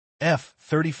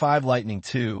F-35 Lightning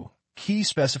II. Key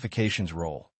specifications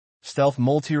role. Stealth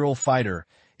multirole fighter,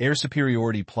 air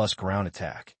superiority plus ground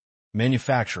attack.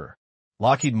 Manufacturer.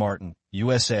 Lockheed Martin,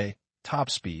 USA.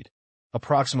 Top speed.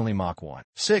 Approximately Mach 1.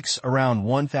 6. Around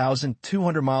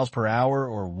 1,200 miles per hour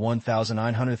or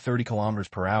 1,930 kilometers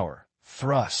per hour.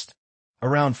 Thrust.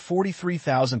 Around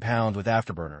 43,000 pounds with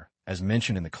afterburner, as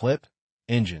mentioned in the clip.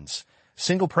 Engines.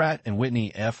 Single Pratt and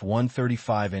Whitney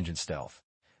F-135 engine stealth.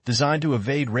 Designed to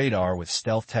evade radar with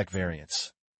stealth tech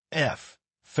variants.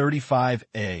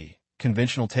 F-35A.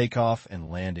 Conventional takeoff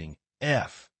and landing.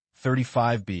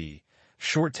 F-35B.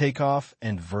 Short takeoff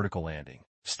and vertical landing.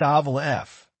 STOVL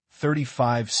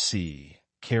F-35C.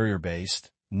 Carrier-based.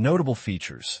 Notable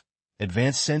features.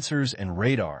 Advanced sensors and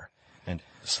radar. And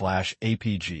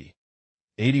 /APG.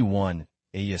 81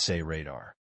 AESA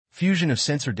radar. Fusion of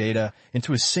sensor data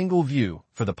into a single view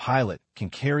for the pilot can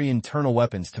carry internal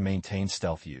weapons to maintain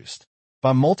stealth use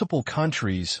by multiple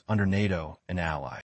countries under NATO and allies.